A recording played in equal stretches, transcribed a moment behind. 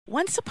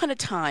Once upon a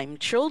time,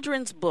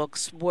 children's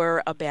books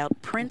were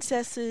about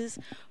princesses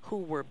who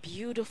were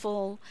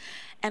beautiful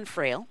and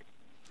frail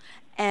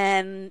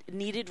and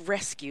needed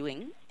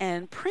rescuing,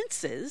 and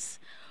princes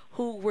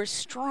who were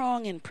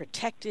strong and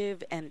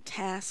protective and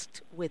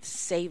tasked with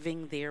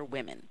saving their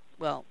women.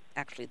 Well,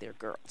 actually, their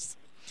girls.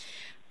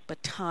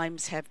 But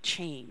times have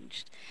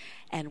changed,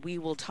 and we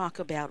will talk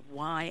about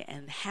why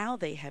and how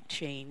they have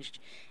changed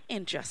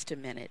in just a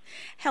minute.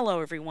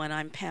 Hello, everyone.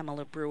 I'm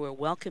Pamela Brewer,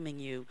 welcoming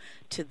you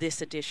to this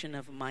edition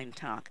of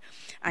MyNDTALK.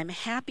 I'm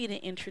happy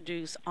to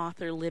introduce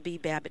author Libby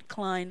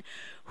Babbott-Klein,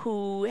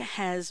 who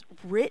has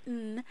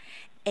written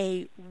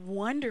a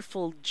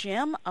wonderful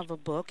gem of a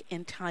book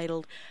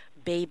entitled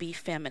Baby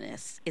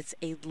Feminists. It's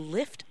a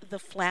lift the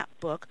flap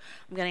book.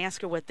 I'm going to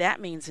ask her what that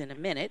means in a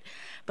minute.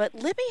 But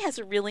Libby has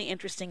a really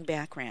interesting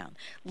background.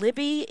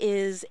 Libby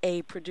is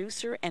a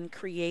producer and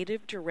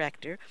creative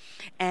director,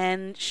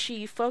 and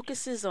she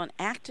focuses on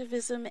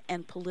activism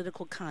and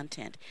political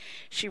content.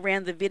 She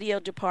ran the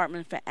video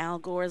department for Al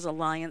Gore's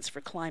Alliance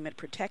for Climate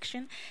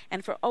Protection,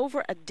 and for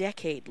over a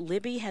decade,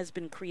 Libby has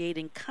been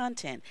creating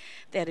content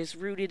that is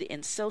rooted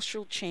in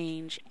social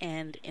change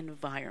and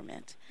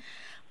environment.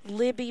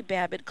 Libby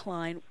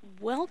Babbott-Klein,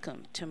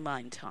 welcome to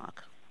MyNDTALK.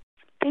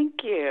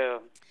 Thank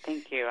you.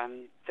 Thank you.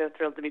 I'm so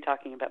thrilled to be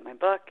talking about my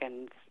book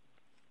and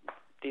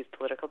these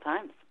political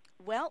times.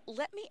 Well,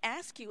 let me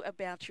ask you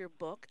about your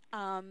book.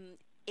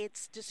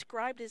 It's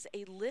described as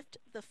a lift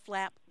the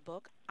flap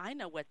book. I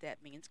know what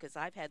that means because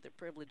I've had the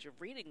privilege of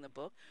reading the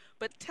book,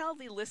 but tell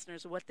the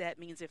listeners what that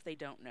means if they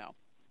don't know.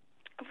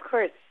 Of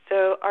course.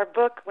 So our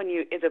book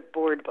is a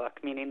board book,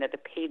 meaning that the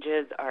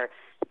pages are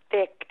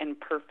thick and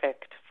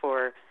perfect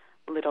for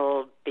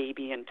little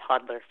baby and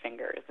toddler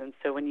fingers. And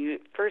so when you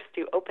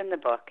open the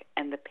book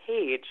and the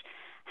page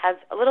has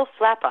a little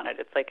flap on it,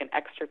 it's like an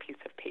extra piece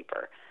of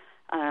paper.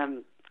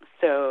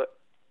 So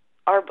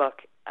our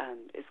book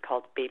is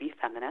called Baby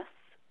Feminists,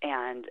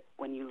 and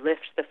when you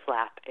lift the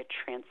flap, it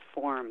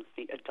transforms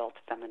the adult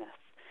feminists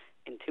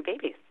into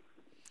babies.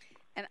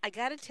 And I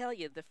got to tell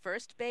you, the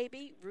first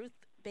baby, Ruth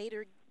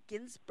Bader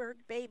Ginsburg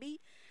baby,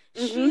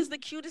 she's the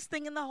cutest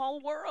thing in the whole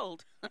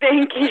world.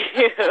 Thank you.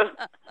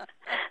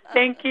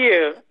 Thank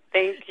you.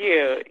 Thank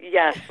you.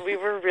 Yes, we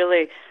were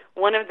really,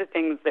 one of the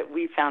things that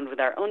we found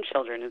with our own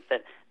children is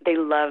that they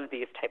love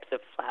these types of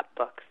flap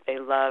books. They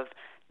love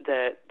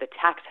the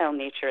tactile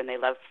nature, and they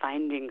love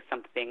finding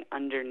something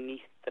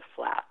underneath the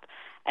flap.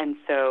 And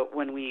so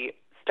when we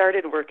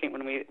started working,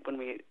 when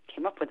we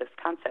came up with this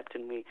concept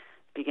and we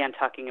began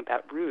talking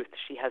about Ruth,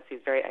 she has these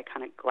very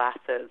iconic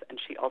glasses, and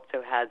she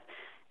also has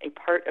a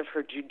part of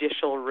her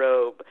judicial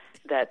robe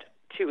that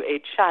to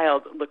a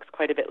child looks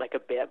quite a bit like a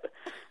bib.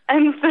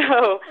 And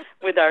so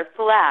with our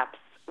flaps,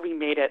 we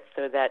made it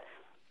so that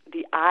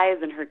the eyes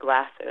in her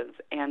glasses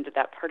and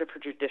that part of her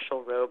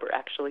judicial robe are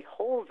actually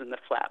holes in the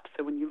flap.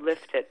 So when you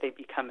lift it, they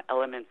become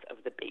elements of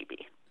the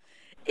baby.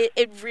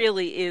 It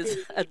really is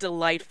a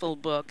delightful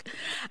book.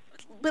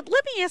 But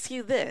let me ask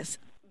you this.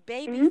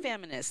 Baby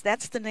Feminists,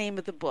 that's the name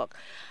of the book.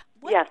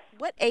 Yes.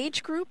 What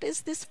age group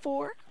is this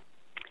for?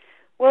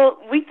 Well,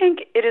 we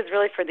think it is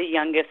really for the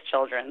youngest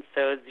children,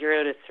 so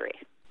 0 to 3.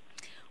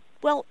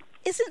 Well,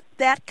 isn't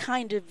that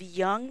kind of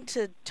young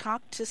to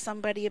talk to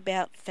somebody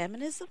about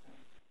feminism?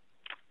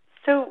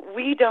 So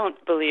we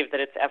don't believe that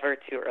it's ever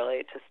too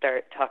early to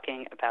start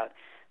talking about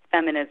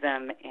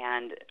feminism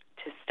and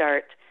to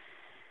start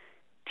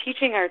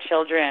teaching our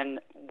children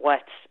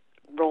what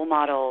role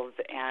models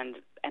and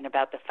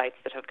about the fights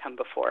that have come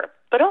before.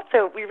 But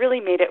also, we really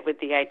made it with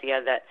the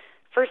idea that,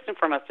 first and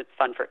foremost, it's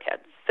fun for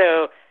kids.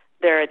 So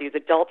there are these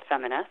adult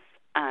feminists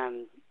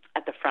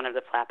at the front of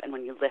the flap, and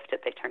when you lift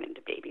it, they turn into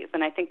babies.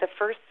 And I think the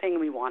first thing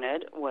we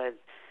wanted was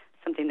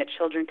something that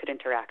children could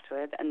interact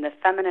with. And the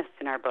feminists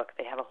in our book,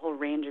 they have a whole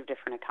range of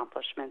different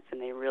accomplishments,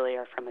 and they really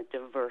are from a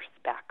diverse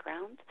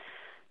background.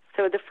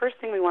 So the first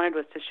thing we wanted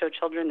was to show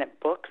children that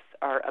books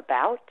are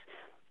about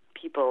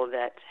people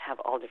that have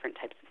all different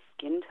types of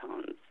skin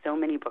tones. So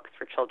many books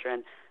for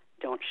children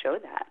don't show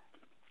that.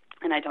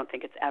 And I don't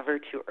think it's ever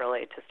too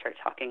early to start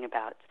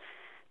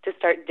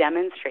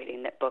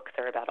demonstrating that books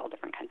are about all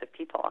different kinds of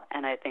people.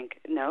 And I think,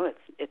 no,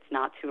 it's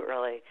not too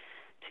early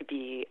to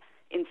be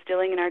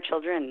instilling in our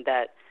children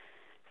that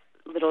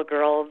little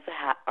girls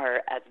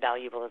are as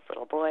valuable as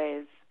little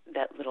boys,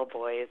 that little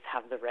boys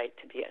have the right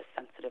to be as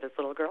sensitive as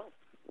little girls.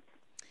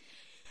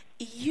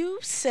 You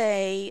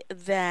say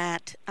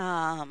that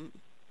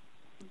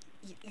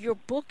your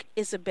book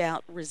is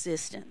about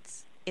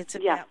resistance. It's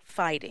about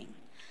fighting.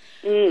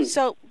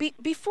 So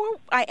before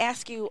I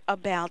ask you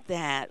about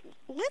that,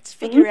 let's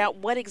figure out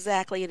what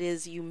exactly it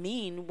is you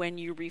mean when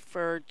you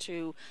refer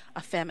to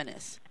a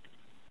feminist.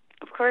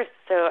 Of course.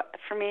 So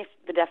for me,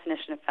 the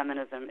definition of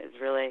feminism is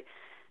really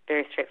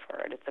very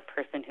straightforward. It's a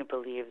person who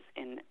believes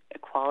in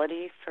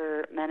equality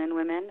for men and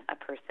women, a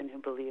person who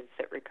believes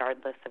that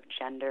regardless of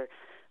gender,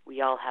 we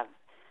all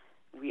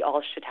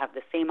should have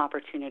the same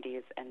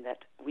opportunities, and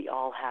that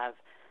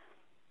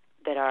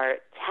that our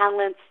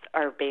talents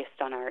are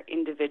based on our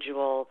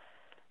individual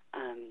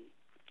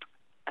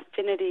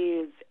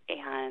affinities,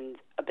 and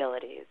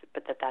abilities,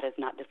 but that is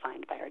not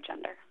defined by our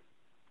gender.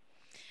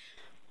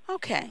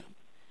 Okay.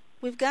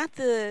 We've got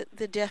the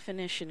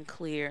definition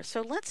clear.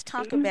 So let's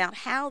talk about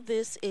how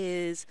this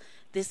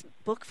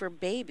book for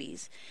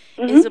babies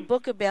is a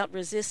book about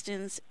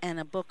resistance and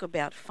a book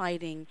about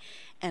fighting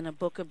and a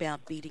book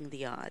about beating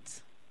the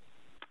odds.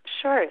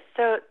 Sure.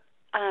 So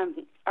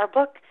our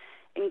book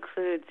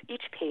includes,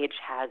 each page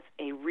has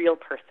a real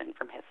person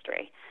from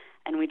history.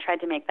 And we tried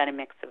to make that a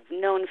mix of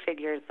known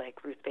figures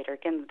like Ruth Bader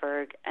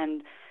Ginsburg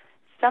and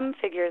some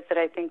figures that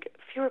I think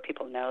fewer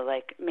people know,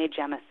 like Mae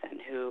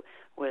Jemison, who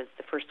was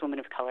the first woman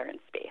of color in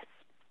space.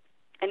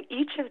 And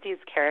each of these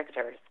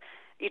characters,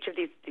 each of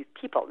these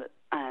people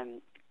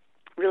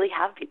really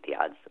have beat the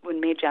odds. When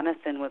Mae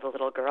Jemison was a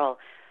little girl,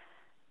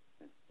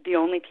 the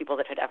only people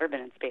that had ever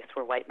been in space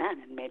were white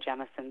men. And Mae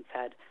Jemison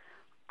said,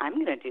 I'm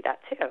going to do that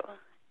too.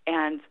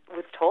 And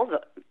was told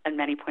at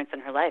many points in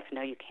her life,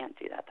 no, you can't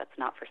do that. That's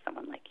not for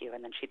someone like you.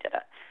 And then she did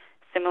it.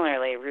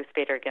 Similarly, Ruth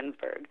Bader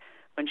Ginsburg,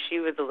 when she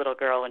was a little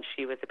girl, when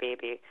she was a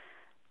baby,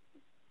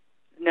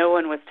 no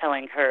one was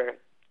telling her,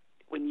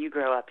 when you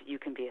grow up, you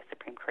can be a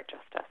Supreme Court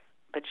justice.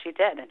 But she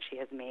did, and she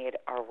has made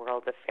our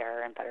world a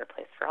fairer and better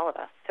place for all of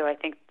us. So I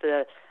think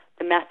the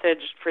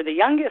message for the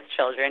youngest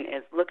children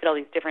is look at all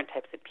these different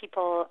types of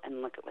people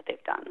and look at what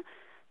they've done.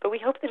 But we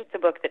hope that it's a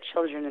book that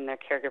children and their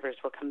caregivers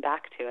will come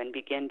back to and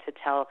begin to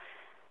tell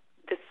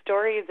the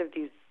stories of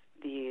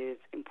these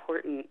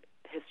important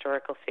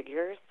historical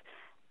figures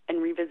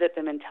and revisit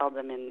them and tell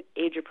them in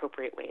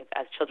age-appropriate ways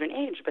as children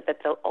age, but that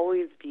they'll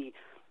always be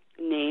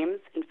names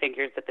and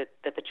figures that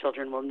the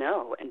children will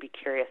know and be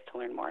curious to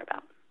learn more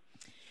about.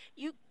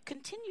 You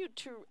continue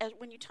to,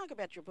 when you talk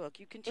about your book,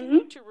 you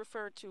continue to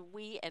refer to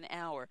we and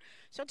our.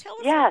 So tell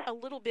us a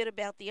little bit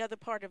about the other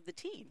part of the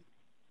team.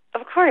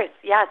 Of course,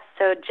 yes.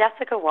 So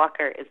Jessica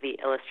Walker is the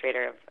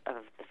illustrator of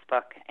this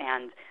book,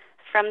 and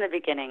from the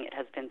beginning it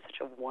has been such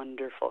a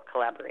wonderful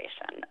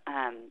collaboration.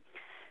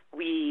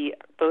 We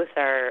both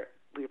are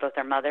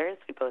mothers.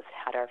 We both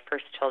had our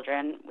first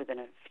children within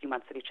a few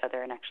months of each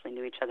other and actually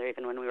knew each other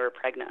even when we were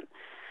pregnant.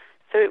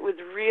 So it was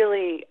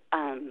really,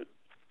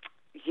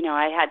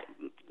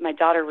 my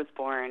daughter was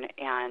born,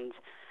 and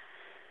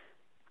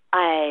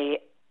I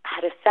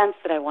had a sense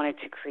that I wanted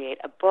to create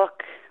a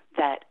book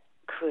that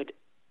could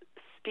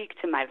speak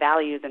to my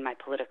values and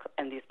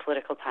these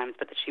political times,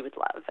 but that she would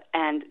love.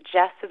 And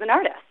Jess is an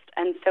artist.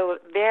 And so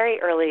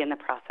very early in the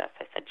process,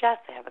 I said, Jess,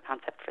 I have a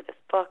concept for this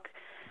book.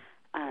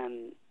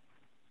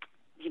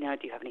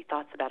 Do you have any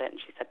thoughts about it? And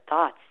she said,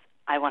 thoughts?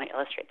 I want to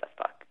illustrate this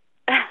book.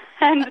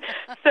 And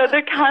so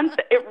the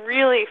concept, it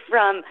really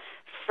from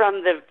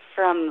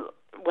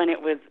when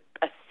it was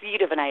a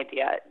seed of an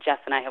idea, Jess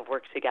and I have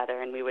worked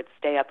together, and we would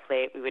stay up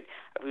late. We would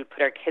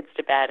put our kids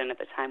to bed, and at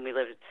the time we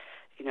lived,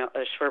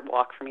 a short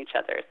walk from each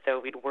other. So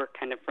we'd work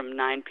kind of from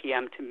 9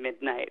 p.m. to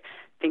midnight,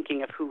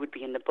 thinking of who would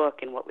be in the book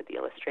and what would the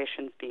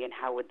illustrations be and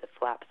how would the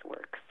flaps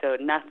work. So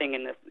nothing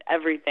in this,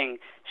 everything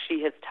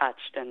she has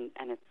touched, and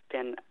it's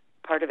been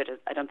part of it.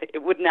 I don't think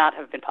it would not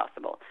have been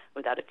possible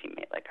without a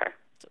teammate like her.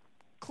 So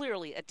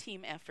clearly a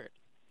team effort.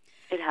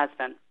 It has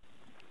been.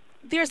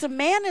 There's a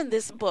man in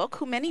this book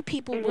who many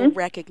people will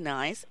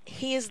recognize.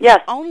 He is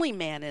the only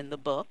man in the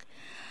book.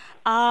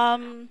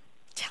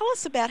 Tell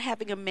us about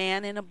having a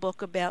man in a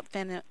book about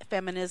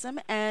feminism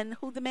and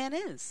who the man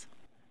is.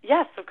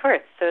 Yes, of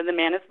course. So the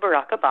man is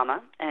Barack Obama,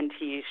 and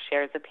he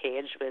shares a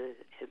page with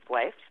his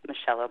wife,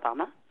 Michelle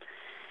Obama.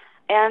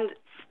 And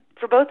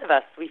for both of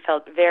us, we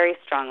felt very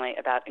strongly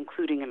about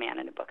including a man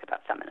in a book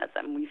about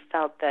feminism. We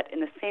felt that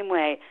in the same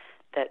way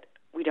that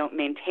we don't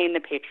maintain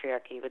the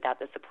patriarchy without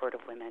the support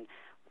of women,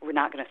 we're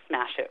not going to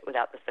smash it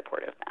without the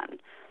support of men.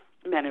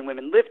 Men and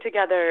women live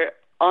together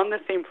on the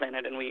same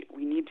planet, and we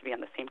need to be on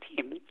the same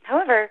team.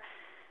 However,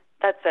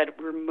 that said,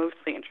 we're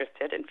mostly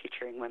interested in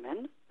featuring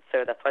women,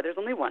 so that's why there's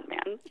only one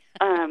man.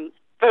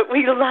 But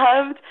we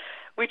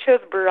chose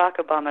Barack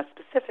Obama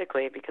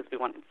specifically because we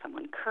wanted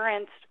someone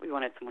current, we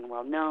wanted someone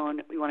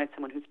well-known, we wanted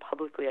someone who's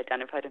publicly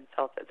identified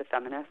himself as a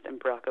feminist, and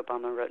Barack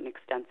Obama wrote an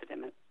extensive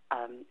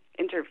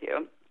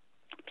interview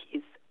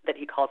piece that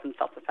he calls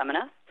himself a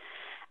feminist.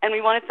 And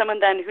we wanted someone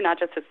then who not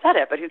just has said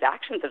it, but whose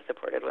actions have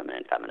supported women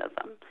in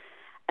feminism.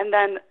 And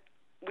then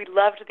we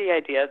loved the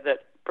idea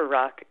that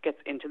Barack gets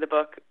into the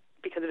book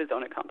because of his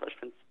own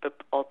accomplishments, but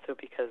also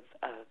because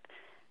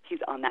he's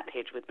on that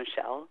page with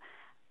Michelle.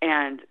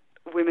 And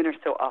women are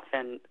so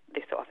often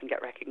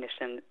get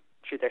recognition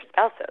through their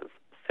spouses.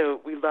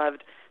 So we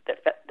loved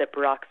that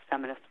Barack's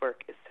feminist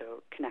work is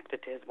so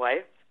connected to his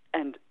wife.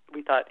 And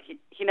we thought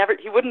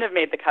he wouldn't have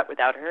made the cut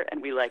without her,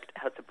 and we liked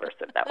how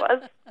subversive that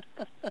was.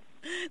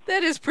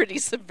 That is pretty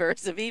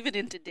subversive, even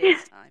in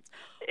today's times.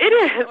 It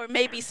is. Or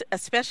maybe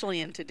especially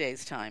in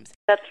today's times.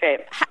 That's right.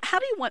 How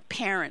do you want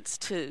parents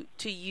to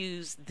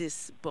use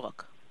this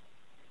book?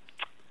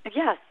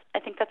 Yes, I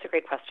think that's a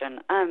great question.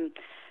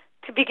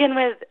 To begin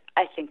with,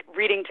 I think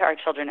reading to our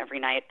children every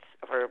night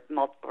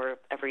or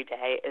every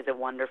day is a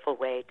wonderful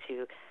way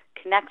to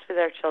connect with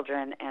our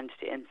children and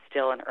to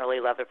instill an early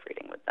love of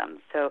reading with them.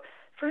 So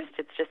first,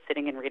 it's just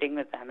sitting and reading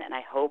with them, and I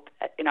hope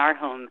in our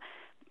home,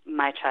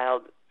 my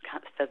child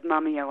says,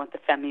 "Mommy, I want the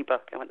Femi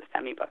book. I want the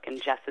Femi book,"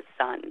 and Jess's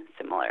son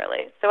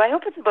similarly. So I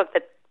hope it's a book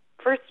that,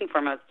 first and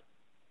foremost,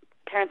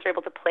 parents are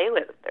able to play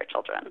with their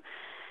children.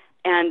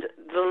 And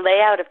the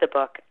layout of the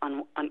book,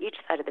 on each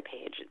side of the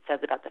page, it says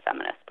about the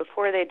feminists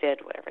before they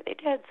did whatever they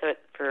did. So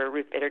for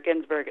Ruth Bader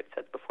Ginsburg, it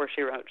says before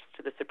she rose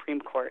to the Supreme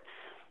Court.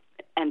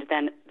 And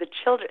then the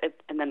children,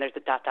 and then there's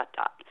a ...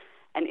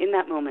 And in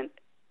that moment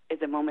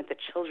is a moment that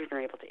children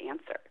are able to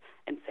answer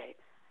and say,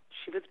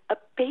 "She was a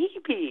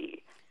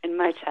baby." And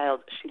my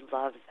child, she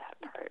loves that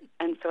part.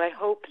 And so I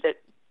hope that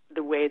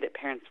the way that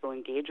parents will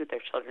engage with their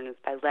children is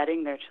by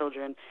letting their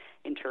children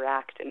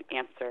interact and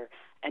answer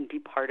and be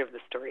part of the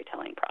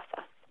storytelling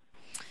process.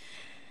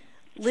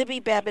 Libby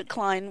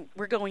Babbott-Klein,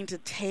 we're going to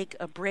take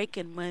a break,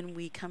 and when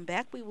we come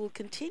back, we will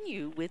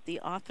continue with the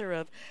author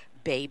of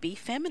Baby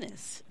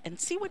Feminists and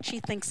see what she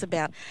thinks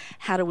about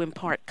how to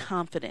impart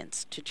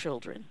confidence to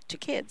children, to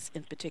kids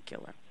in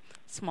particular,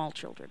 small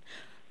children.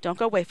 Don't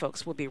go away,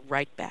 folks. We'll be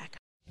right back.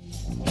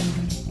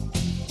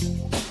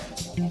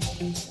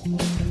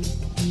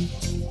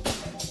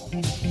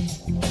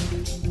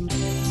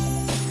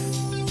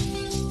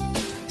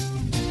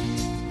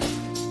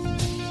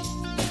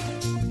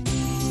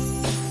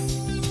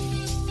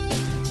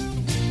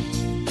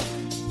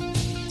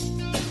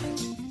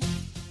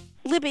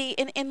 Libby,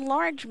 in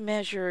large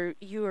measure,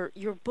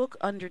 your book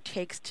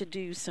undertakes to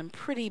do some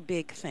pretty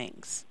big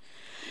things.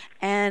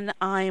 And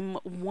I'm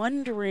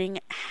wondering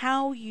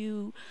how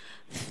you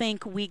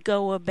think we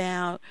go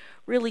about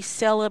really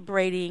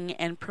celebrating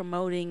and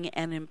promoting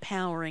and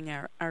empowering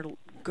our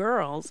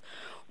girls,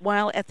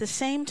 while at the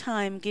same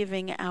time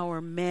giving our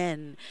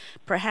men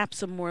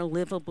perhaps a more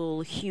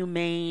livable,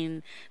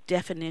 humane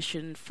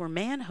definition for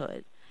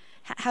manhood.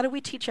 How do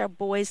we teach our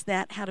boys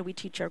that? How do we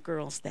teach our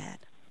girls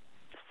that?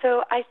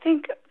 So I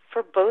think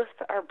for both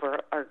our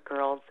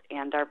girls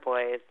and our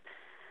boys,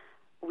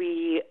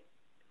 we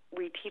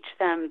teach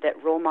them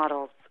that role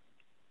models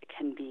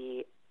can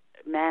be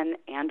men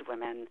and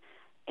women,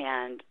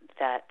 and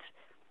that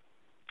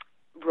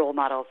role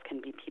models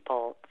can be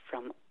people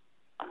from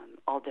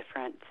all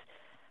different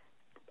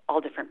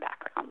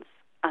backgrounds,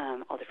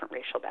 all different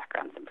racial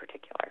backgrounds in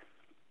particular.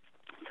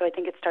 So I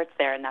think it starts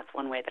there, and that's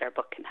one way that our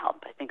book can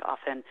help. I think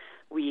often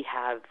we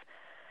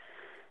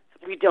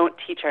don't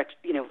teach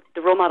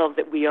the role models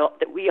that we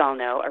all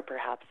know are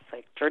perhaps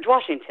like George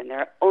Washington.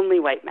 They're only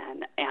white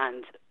men,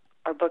 and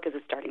our book is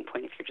a starting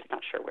point if you're just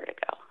not sure where to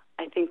go.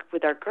 I think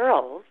with our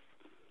girls,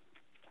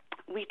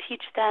 we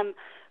teach them.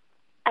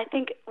 I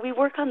think we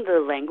work on the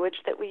language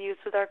that we use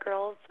with our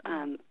girls.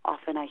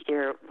 Often I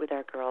hear with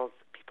our girls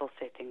people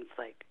say things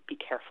like "be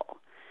careful,"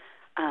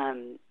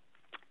 and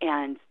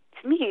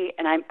to me,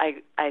 and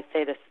I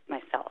say this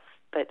myself,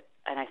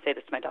 and I say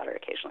this to my daughter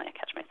occasionally. I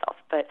catch myself,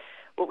 but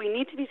what we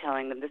need to be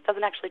telling them, this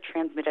doesn't actually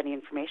transmit any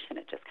information.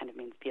 It just kind of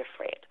means be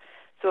afraid.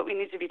 So what we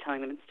need to be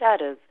telling them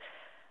instead is,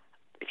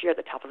 if you're at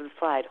the top of the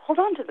slide, hold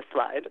on to the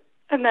slide,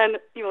 and then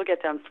you will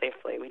get down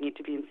safely. We need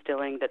to be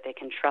instilling that they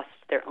can trust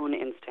their own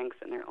instincts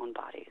and their own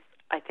bodies.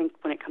 I think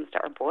when it comes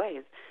to our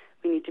boys,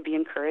 we need to be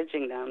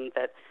encouraging them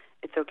that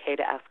it's okay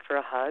to ask for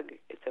a hug,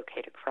 it's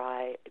okay to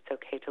cry, it's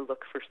okay to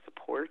look for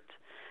support,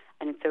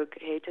 and it's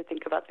okay to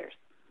think of others.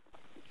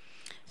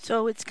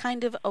 So it's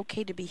kind of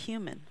okay to be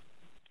human.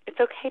 It's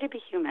okay to be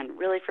human,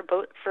 really,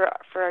 for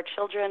our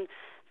children,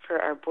 for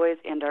our boys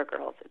and our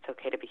girls. It's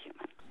okay to be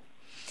human.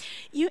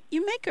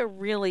 You make a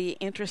really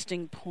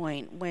interesting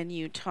point when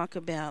you talk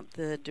about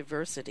the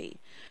diversity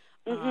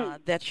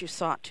that you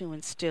sought to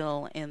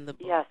instill in the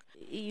book. Yes.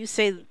 You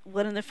say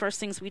one of the first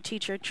things we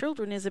teach our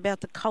children is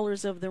about the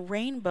colors of the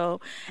rainbow,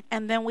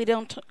 and then we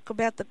don't talk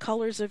about the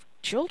colors of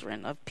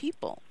children, of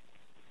people.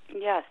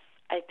 Yes,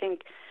 I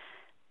think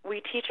we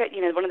teach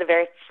one of the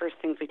very first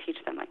things we teach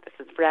them, like, this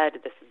is red,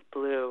 this is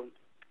blue,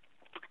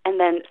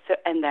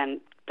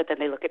 but then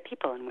they look at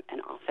people,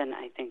 and often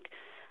I think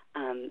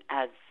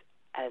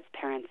as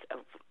parents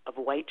of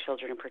white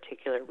children in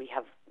particular, we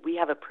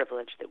have a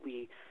privilege that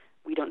we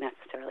don't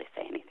necessarily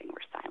say anything.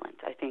 We're silent.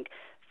 I think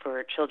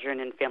for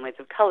children in families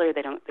of color,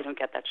 they don't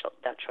get that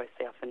choice.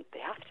 They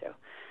have to.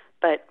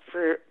 But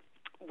for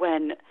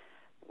when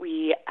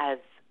we as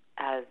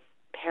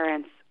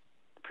parents,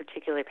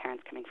 particularly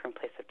parents coming from a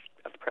place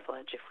of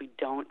privilege, if we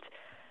don't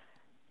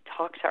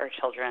talk to our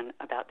children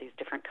about these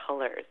different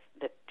colors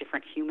that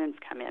different humans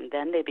come in,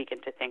 then they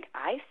begin to think,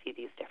 I see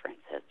these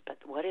differences, but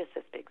what is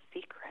this big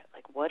secret?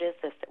 Like, what is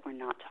this that we're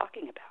not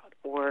talking about?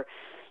 Or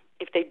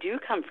if they do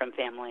come from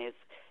families,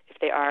 if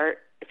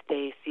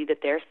they see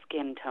that their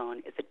skin tone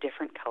is a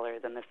different color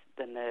than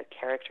the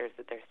characters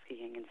that they're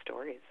seeing in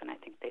stories, and I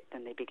think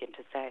then they begin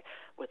to say,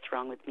 what's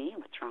wrong with me?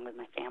 What's wrong with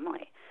my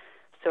family?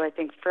 So I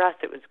think for us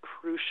it was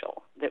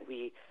crucial that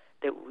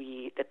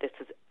this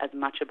is as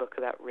much a book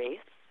about race,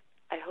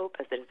 I hope,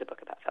 as it is a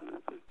book about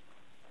feminism.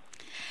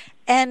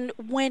 And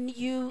when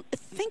you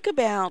think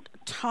about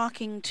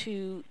talking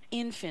to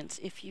infants,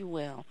 if you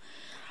will,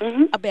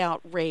 Mm-hmm.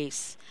 about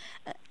race,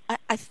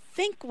 I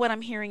think what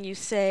I'm hearing you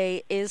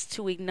say is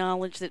to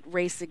acknowledge that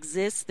race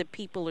exists, that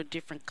people are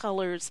different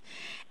colors,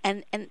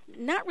 and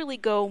not really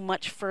go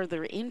much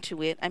further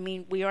into it. I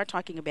mean, we are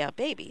talking about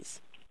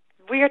babies.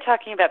 We are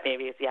talking about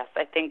babies. Yes,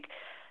 I think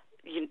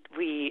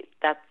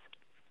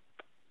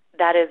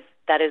that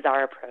is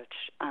our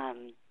approach,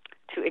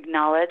 to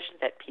acknowledge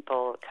that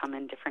people come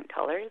in different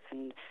colors,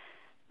 and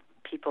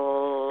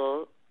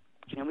people,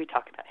 we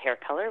talk about hair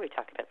color, we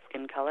talk about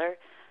skin color,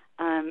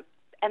 and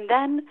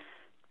then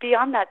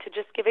beyond that, to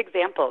just give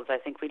examples. I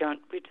think we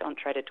don't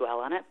try to dwell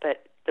on it,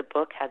 but the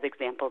book has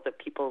examples of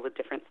people with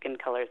different skin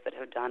colors that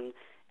have done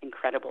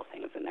incredible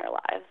things in their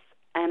lives,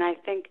 and I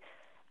think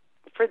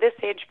for this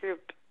age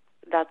group,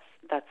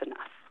 that's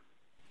enough.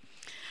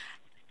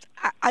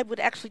 I would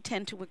actually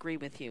tend to agree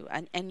with you,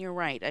 and you're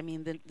right. I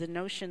mean, the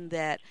notion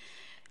that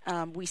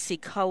we see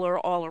color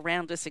all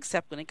around us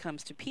except when it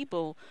comes to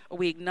people, or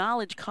we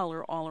acknowledge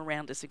color all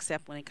around us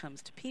except when it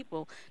comes to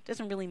people,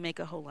 doesn't really make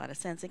a whole lot of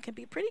sense. It can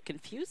be pretty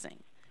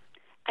confusing.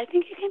 I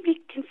think it can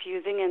be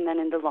confusing, and then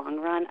in the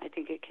long run, I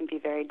think it can be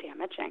very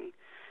damaging.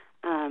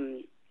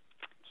 And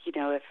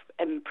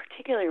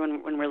particularly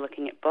when we're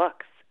looking at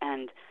books,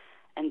 and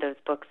those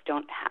books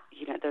don't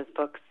those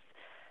books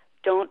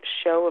don't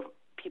show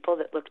people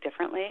that look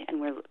differently, and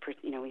we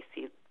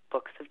see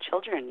books of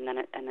children, and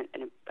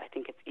I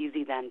think it's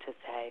easy then to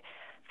say,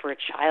 for a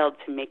child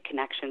to make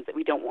connections that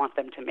we don't want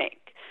them to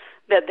make,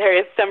 that there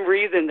is some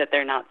reason that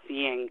they're not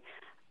seeing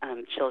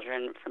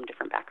children from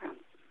different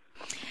backgrounds.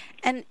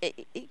 And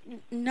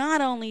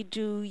not only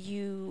do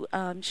you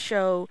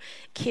show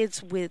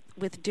kids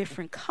with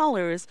different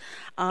colors,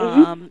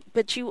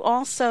 but you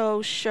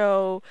also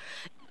show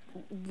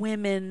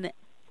women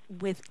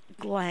with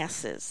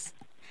glasses.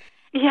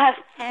 Yes,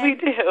 and we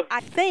do.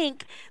 I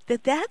think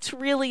that that's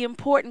really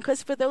important,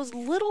 because for those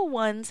little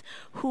ones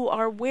who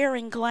are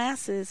wearing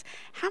glasses,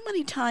 how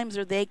many times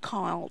are they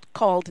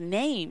called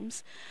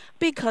names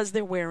because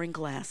they're wearing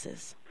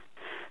glasses?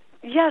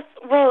 Yes,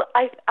 well,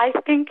 I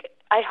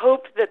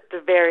hope that the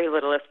very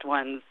littlest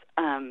ones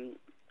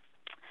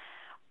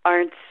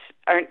aren't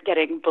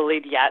getting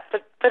bullied yet,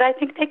 but I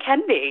think they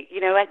can be.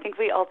 I think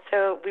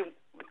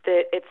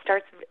it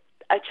starts.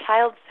 A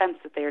child's sense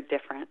that they are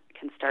different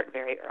can start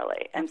very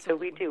early, and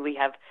Absolutely. So we do. We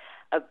have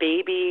a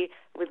baby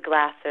with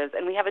glasses,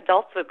 and we have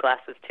adults with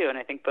glasses too. And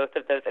I think both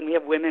of those, and we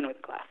have women with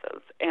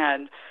glasses,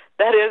 and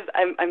that is.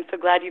 I'm so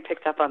glad you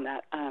picked up on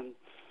that,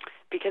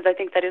 because I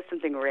think that is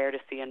something rare to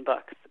see in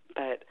books,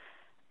 but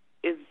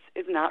is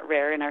not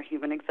rare in our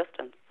human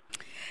existence.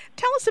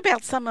 Tell us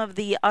about some of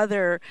the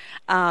other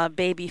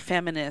baby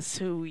feminists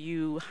who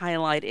you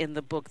highlight in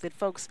the book that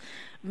folks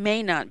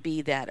may not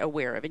be that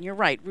aware of. And you're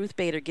right, Ruth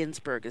Bader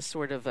Ginsburg is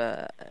sort of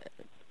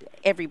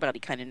everybody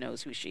kind of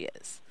knows who she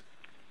is.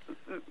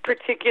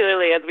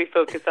 Particularly as we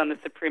focus on the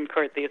Supreme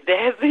Court these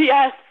days,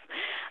 yes.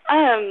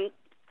 Well,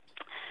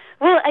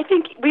 I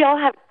think we all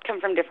have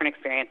come from different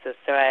experiences,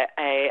 so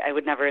I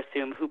would never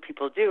assume who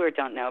people do or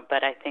don't know,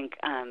 but I think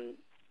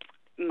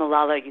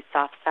Malala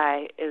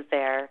Yousafzai is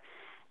there,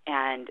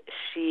 and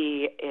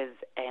she is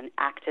an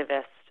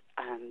activist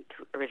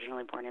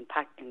originally born in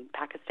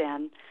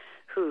Pakistan,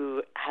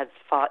 who has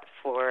fought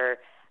for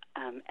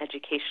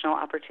educational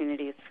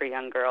opportunities for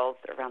young girls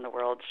around the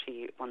world.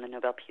 She won the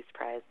Nobel Peace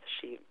Prize.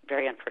 She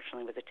very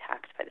unfortunately was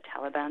attacked by the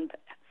Taliban, but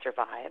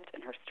survived,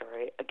 and her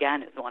story,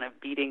 again, is one of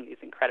beating these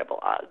incredible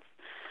odds.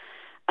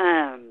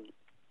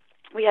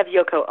 We have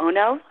Yoko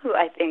Ono, who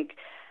I think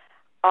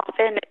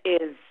often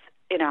is,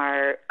 in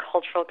our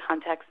cultural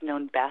context,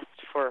 known best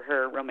for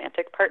her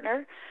romantic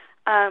partner,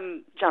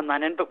 John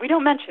Lennon, but we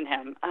don't mention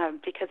him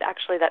because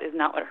actually that is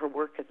not what her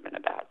work has been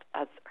about.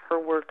 As her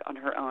work on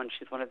her own,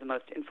 she's one of the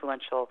most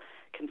influential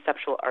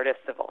conceptual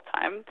artists of all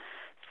time.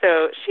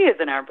 So she is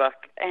in our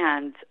book,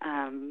 and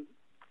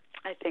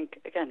I think,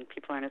 again,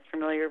 people aren't as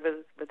familiar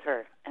with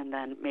her. And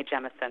then Mae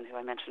Jemison, who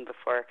I mentioned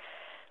before,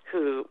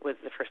 who was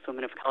the first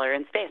woman of color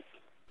in space.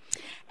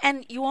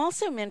 And you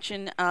also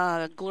mentioned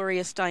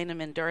Gloria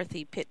Steinem and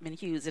Dorothy Pitman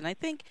Hughes, and I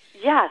think,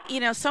 yes,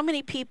 so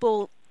many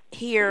people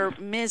hear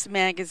Ms.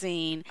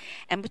 Magazine,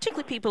 and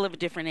particularly people of a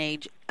different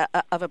age,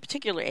 of a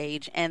particular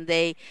age, and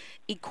they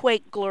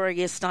equate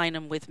Gloria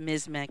Steinem with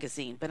Ms.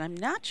 Magazine. But I'm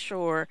not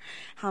sure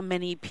how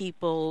many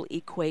people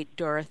equate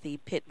Dorothy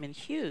Pitman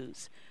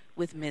Hughes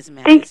with Ms.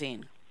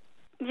 Magazine.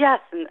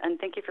 Yes, and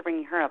thank you for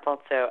bringing her up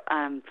also.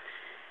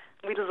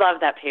 We love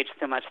that page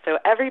so much. So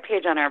every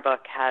page on our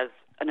book has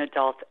an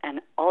adult,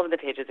 and all of the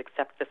pages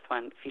except this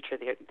one feature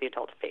the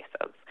adult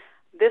faces.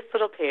 This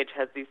little page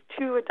has these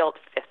two adult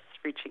fists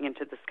reaching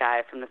into the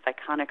sky from this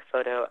iconic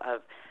photo of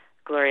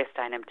Gloria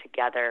Steinem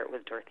together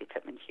with Dorothy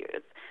Pitman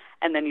Hughes.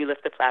 And then you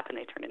lift the flap and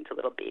they turn into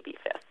little baby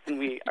fists.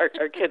 And our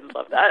kids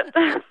love that.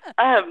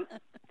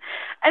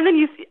 And then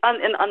you see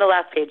on the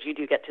last page, you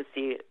do get to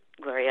see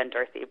Gloria and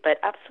Dorothy. But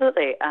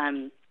absolutely,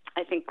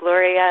 I think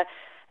Gloria,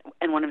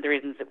 and one of the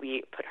reasons that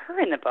we put her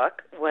in the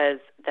book was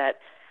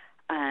that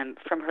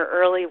from her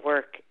early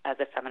work as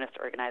a feminist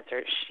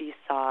organizer, she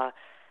saw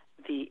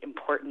the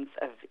importance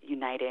of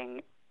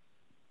uniting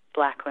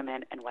Black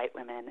women and white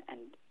women and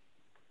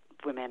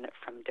women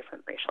from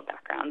different racial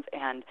backgrounds.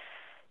 And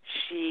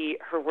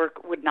her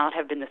work would not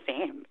have been the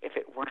same if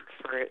it weren't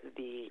for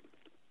the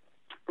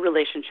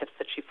relationships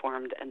that she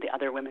formed and the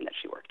other women that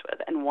she worked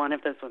with. And one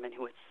of those women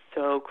who was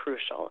so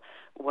crucial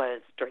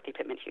was Dorothy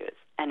Pitman Hughes.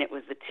 And it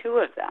was the two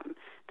of them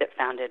that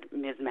founded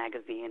Ms.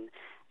 Magazine.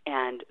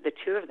 And the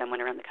two of them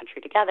went around the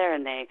country together,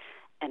 and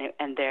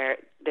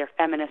their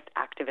feminist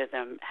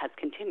activism has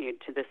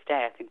continued to this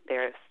day. I think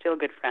they're still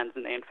good friends,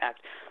 and they, in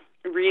fact,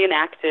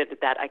 reenacted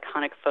that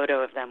iconic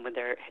photo of them with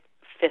their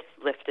fists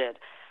lifted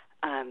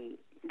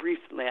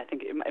recently. I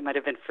think it might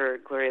have been for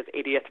Gloria's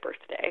 80th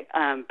birthday.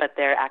 But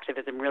their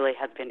activism really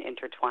has been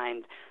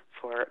intertwined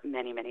for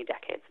many, many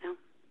decades now.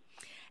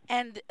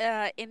 And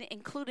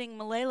including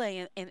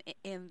Malala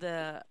in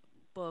the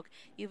book,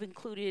 you've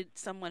included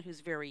someone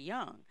who's very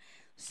young.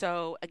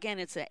 So again,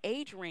 it's an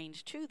age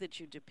range too that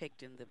you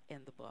depict in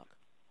the book.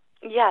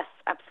 Yes,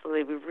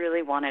 absolutely. We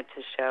really wanted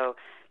to show.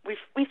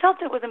 We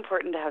felt it was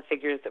important to have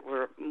figures that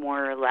were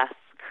more or less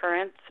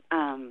current.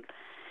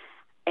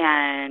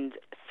 And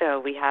so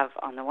we have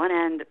on the one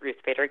end Ruth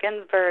Bader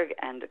Ginsburg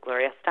and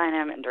Gloria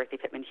Steinem and Dorothy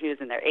Pitman Hughes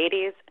in their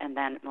 80s, and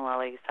then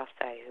Malala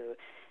Yousafzai, who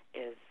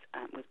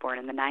was born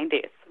in the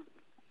 90s.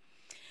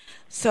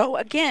 So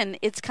again,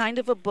 it's kind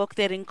of a book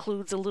that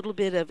includes a little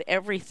bit of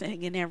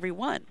everything in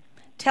everyone.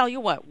 Tell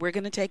you what, we're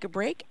going to take a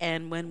break,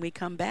 and when we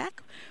come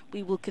back,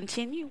 we will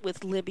continue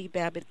with Libby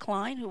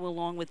Babbott-Klein, who,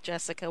 along with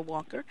Jessica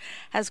Walker,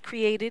 has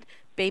created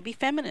Baby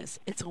Feminists.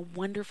 It's a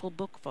wonderful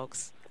book,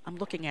 folks. I'm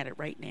looking at it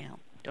right now.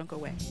 Don't go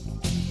away.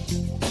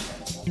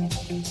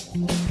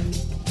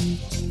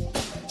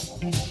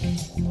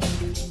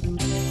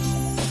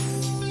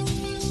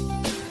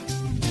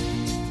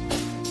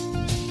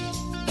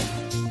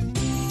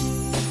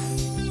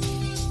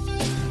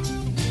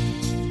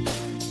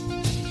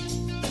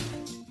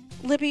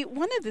 Libby,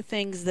 one of the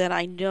things that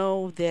I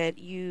know that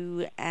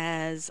you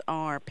as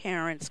our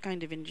parents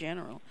kind of in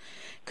general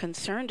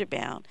concerned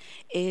about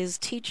is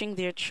teaching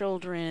their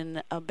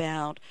children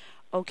about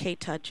okay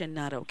touch and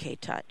not okay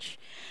touch.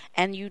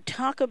 And you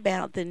talk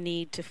about the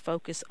need to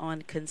focus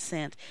on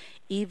consent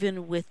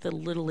even with the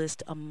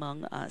littlest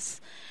among us.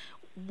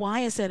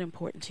 Why is that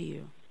important to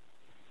you?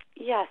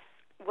 Yes.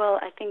 Well,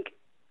 I think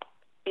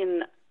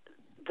in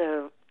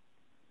the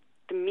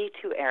Me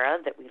Too era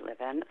that we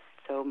live in,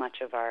 so much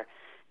of our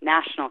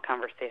national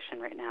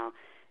conversation right now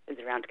is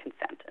around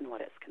consent and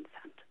what is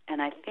consent. And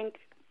I think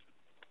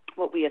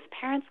what we as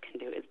parents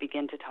can do is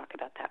begin to talk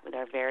about that with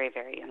our very,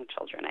 very young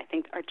children. I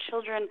think our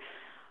children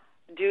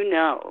do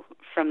know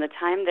from the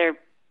time they're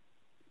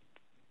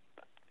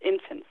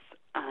infants,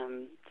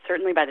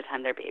 certainly by the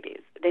time they're babies,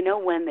 they know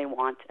when they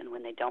want and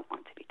when they don't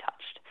want to be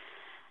touched.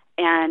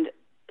 And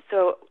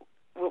so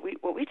what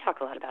we talk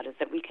a lot about is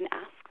that we can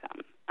ask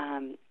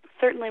them,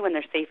 certainly when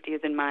their safety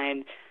is in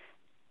mind.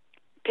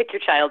 Pick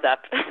your child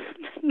up,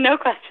 no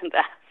questions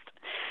asked.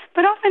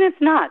 But often it's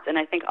not, and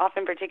I think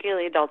often,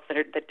 particularly adults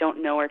that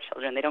don't know our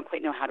children, they don't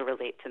quite know how to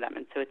relate to them,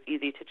 and so it's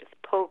easy to just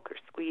poke or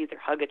squeeze or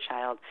hug a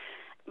child.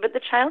 But the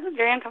child is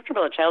very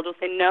uncomfortable. A child will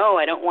say, no,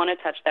 I don't want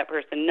to touch that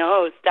person.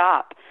 No,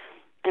 stop.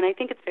 And I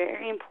think it's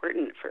very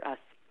important for us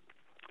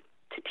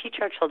to teach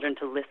our children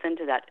to listen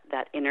to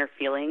that inner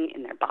feeling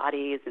in their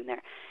bodies and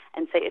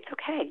say, it's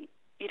okay.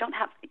 You don't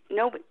have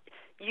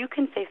you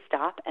can say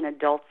stop, and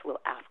adults will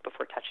ask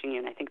before touching you.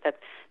 And I think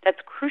that's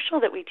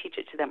crucial that we teach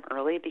it to them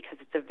early, because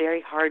it's a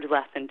very hard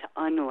lesson to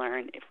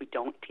unlearn if we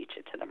don't teach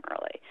it to them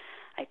early.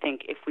 I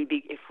think if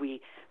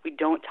we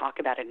don't talk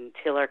about it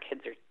until our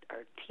kids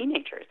are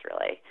teenagers,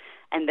 really,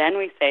 and then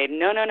we say,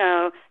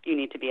 no, you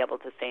need to be able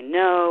to say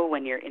no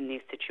when you're in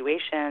these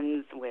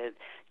situations with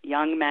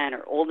young men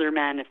or older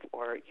men,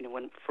 or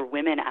when for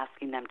women,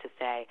 asking them to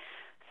say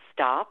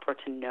stop or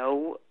to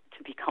know,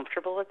 to be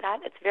comfortable with that.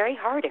 It's very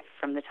hard if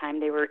from the time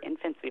they were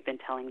infants we've been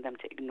telling them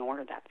to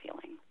ignore that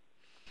feeling.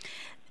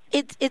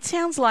 It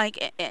sounds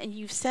like, and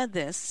you've said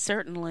this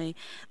certainly,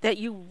 that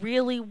you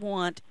really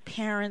want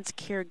parents,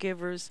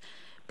 caregivers,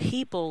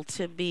 people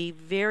to be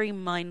very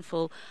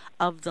mindful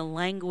of the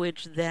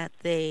language that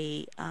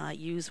they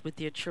use with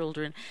their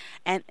children,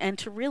 and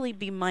to really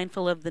be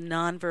mindful of the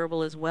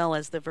nonverbal as well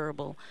as the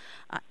verbal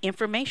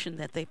information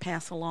that they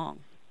pass along.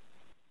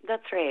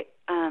 That's right.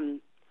 And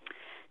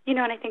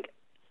I think,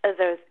 as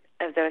I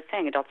was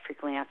saying, adults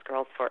frequently ask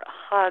girls for a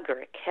hug or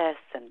a kiss,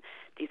 and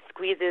these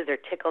squeezes or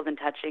tickles and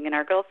touching, and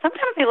our girls,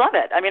 sometimes they love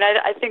it. I mean,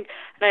 I think,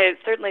 and I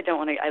certainly don't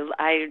want to,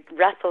 I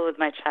wrestle with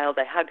my child,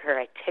 I hug her,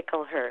 I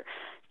tickle her,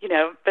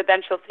 but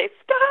then she'll say,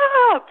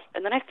 stop!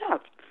 And then I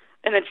stop.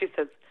 And then she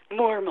says,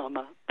 more,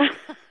 Mama.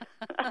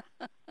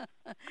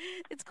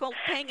 It's called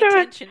paying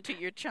attention to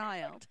your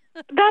child.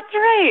 That's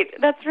right.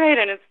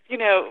 And it's,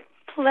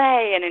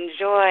 play and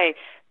enjoy.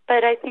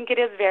 But I think it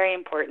is very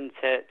important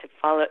to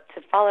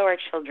follow our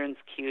children's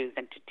cues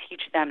and to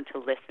teach them to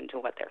listen to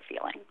what they're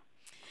feeling.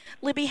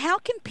 Libby, how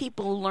can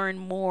people learn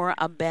more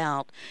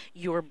about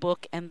your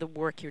book and the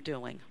work you're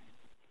doing?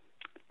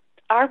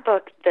 Our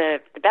book, the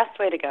best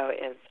way to go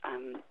is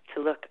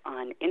to look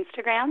on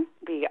Instagram.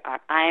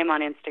 I am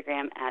on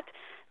Instagram at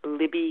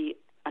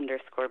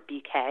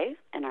Libby_BK,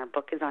 and our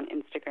book is on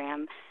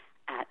Instagram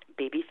at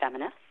Baby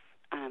Feminists.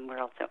 We're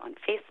also on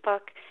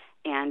Facebook,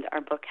 and our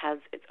book has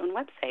its own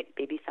website,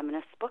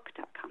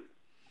 babyfeministbook.com.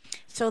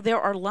 So there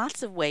are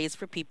lots of ways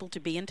for people to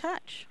be in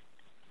touch.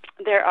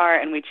 There are,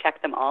 and we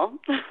check them all.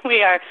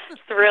 We are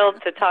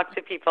thrilled to talk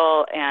to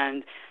people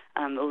and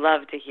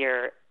love to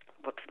hear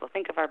what people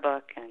think of our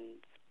book and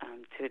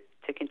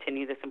to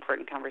continue this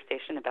important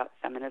conversation about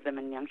feminism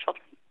and young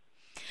children.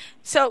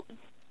 So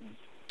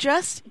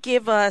just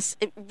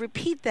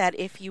repeat that,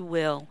 if you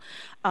will,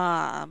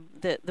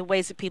 the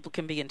ways that people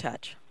can be in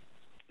touch.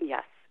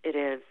 Yes, it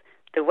is.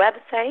 The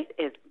website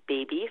is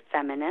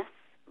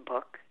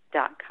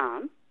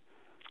babyfeministbook.com.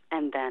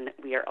 And then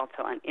we are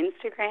also on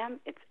Instagram.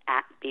 It's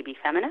at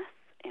babyfeminists.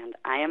 And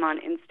I am on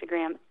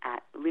Instagram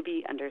at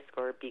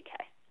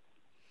Libby_BK.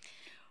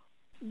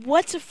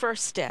 What's a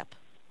first step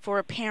for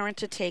a parent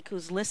to take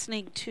who's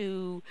listening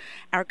to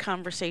our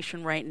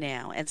conversation right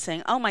now and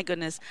saying, oh my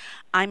goodness,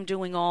 I'm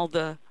doing all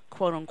the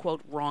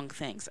quote-unquote wrong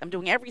things. I'm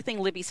doing everything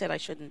Libby said I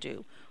shouldn't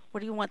do.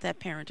 What do you want that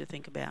parent to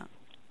think about?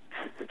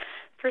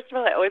 First of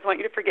all, I always want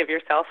you to forgive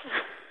yourself.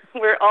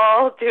 We're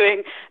all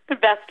doing the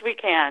best we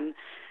can,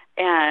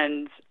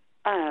 and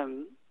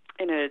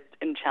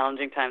in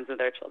challenging times with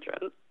our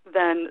children.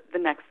 Then the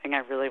next thing I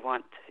really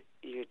want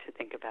you to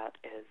think about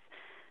is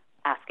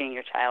asking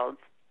your child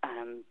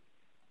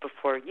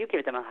before you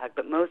give them a hug,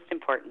 but most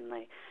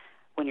importantly,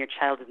 when your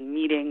child is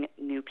meeting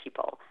new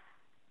people,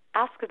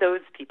 ask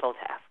those people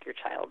to ask your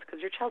child, because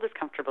your child is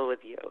comfortable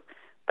with you,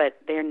 but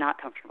they're not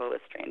comfortable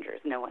with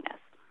strangers. No one is.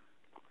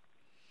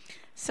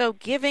 So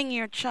giving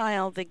your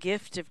child the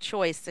gift of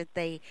choice that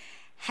they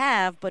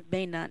have but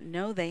may not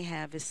know they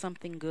have is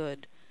something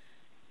good.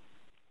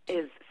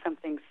 Is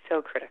something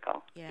so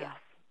critical. Yeah. Yes.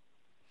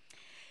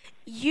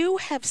 You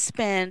have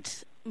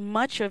spent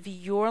much of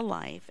your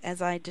life, as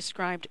I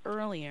described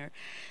earlier,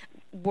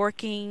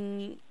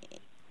 working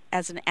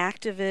as an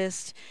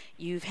activist.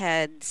 You've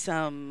had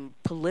some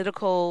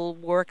political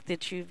work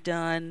that you've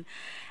done.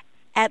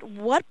 At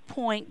what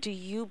point do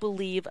you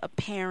believe a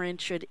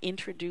parent should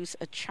introduce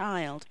a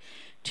child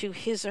to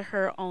his or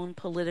her own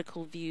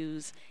political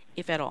views,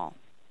 if at all?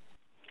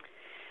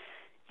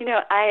 You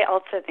know, I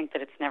also think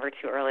that it's never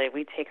too early.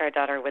 We take our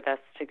daughter with us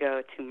to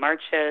go to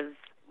marches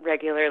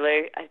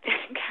regularly. I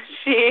think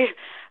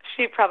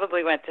she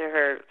probably went to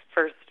her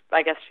first,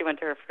 she went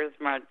to her first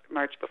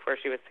march before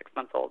she was 6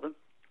 months old.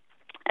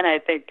 And I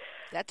think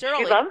that's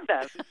early. She loves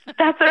them.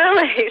 That's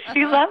early.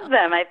 She loves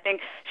them. I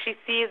think she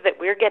sees that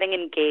we're getting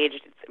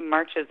engaged.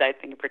 Marches, I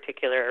think in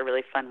particular, are a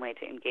really fun way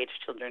to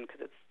engage children,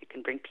 because you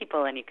can bring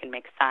people and you can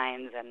make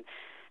signs, and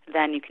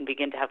then you can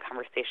begin to have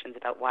conversations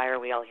about why are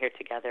we all here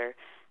together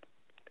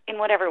in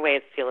whatever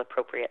ways feel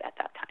appropriate at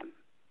that time.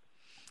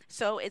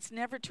 So it's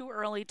never too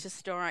early to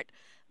start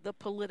the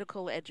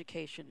political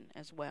education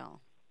as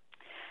well.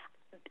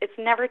 It's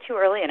never too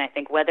early, and I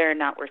think whether or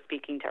not we're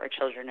speaking to our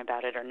children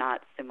about it or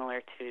not,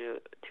 similar to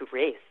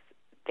race,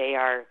 they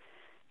are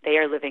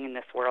living in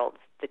this world.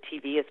 The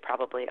TV is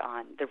probably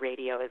on, the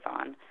radio is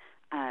on.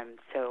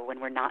 So when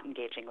we're not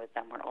engaging with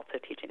them, we're also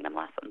teaching them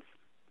lessons.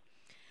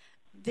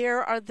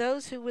 There are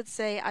those who would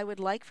say, I would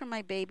like for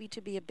my baby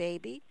to be a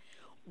baby.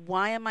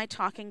 Why am I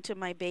talking to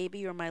my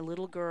baby or my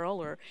little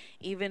girl or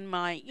even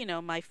my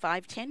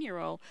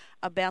 5-10-year-old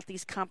about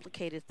these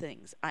complicated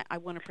things? I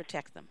want to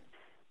protect them.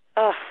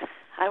 Oh,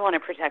 I want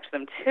to protect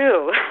them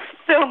too,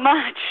 so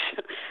much.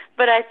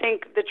 But I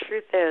think the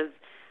truth is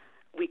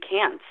we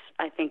can't.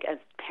 I think as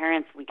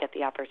parents we get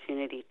the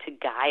opportunity to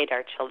guide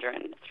our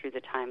children through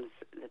the times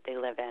that they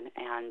live in.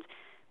 And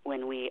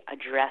when we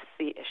address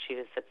the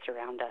issues that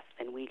surround us,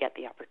 then we get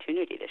the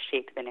opportunity to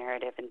shape the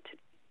narrative and to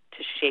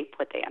shape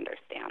what they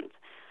understand.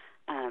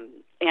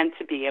 And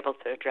to be able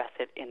to address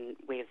it in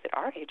ways that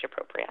are age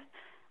appropriate.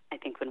 I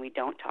think when we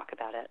don't talk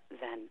about it,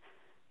 then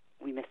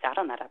we miss out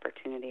on that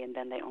opportunity, and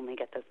then they only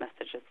get those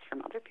messages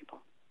from other people.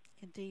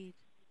 Indeed.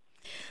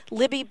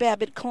 Libby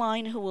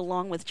Babbott-Klein, who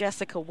along with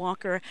Jessica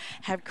Walker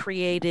have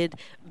created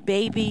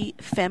Baby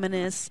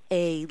Feminists,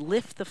 a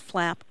Lift the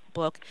Flap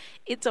book.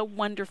 It's a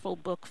wonderful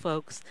book,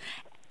 folks.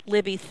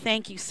 Libby,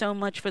 thank you so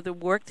much for the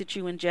work that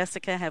you and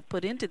Jessica have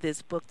put into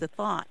this book, the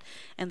thought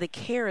and the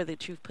care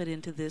that you've put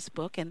into this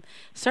book, and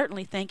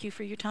certainly thank you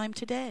for your time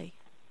today.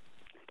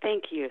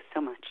 Thank you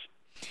so much.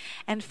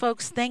 And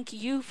folks, thank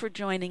you for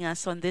joining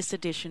us on this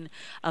edition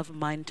of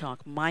MyNDTALK.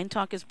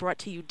 MyNDTALK is brought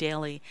to you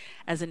daily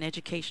as an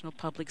educational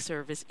public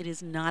service. It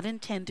is not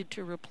intended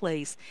to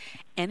replace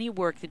any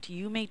work that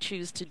you may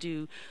choose to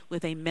do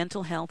with a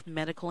mental health,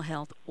 medical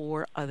health,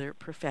 or other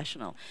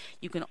professional.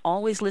 You can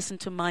always listen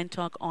to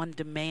MyNDTALK on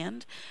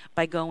demand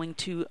by going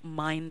to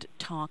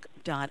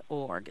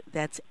MyNDTALK.org.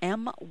 That's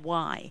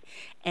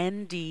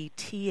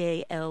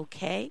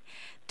MyNDTALK.org.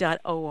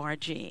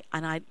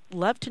 And I'd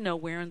love to know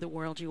where in the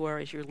world you are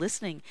as you're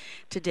listening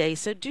today.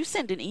 So do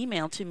send an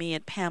email to me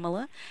at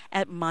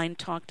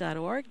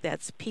Pamela@MyNDTALK.org.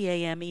 That's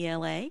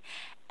Pamela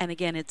And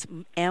again, it's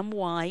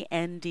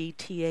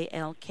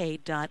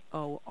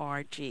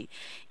MyNDTALK.org.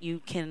 You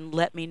can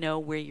let me know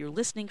where you're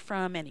listening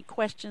from, any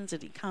questions,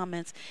 any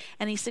comments,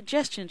 any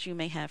suggestions you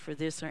may have for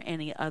this or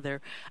any other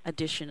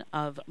edition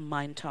of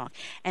Mind Talk.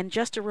 And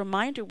just a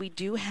reminder, we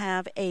do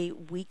have a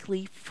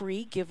weekly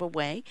free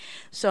giveaway.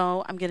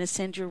 So I'm going to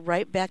send you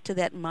right back to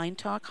that Mind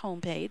Talk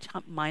homepage,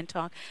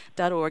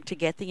 mindtalk.org, to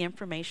get the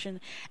information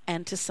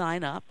and to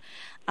sign up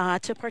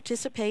to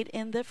participate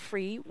in the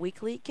free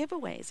weekly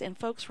giveaways. And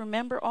folks,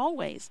 remember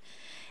always,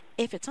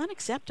 if it's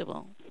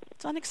unacceptable,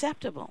 it's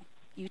unacceptable.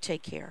 You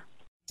take care.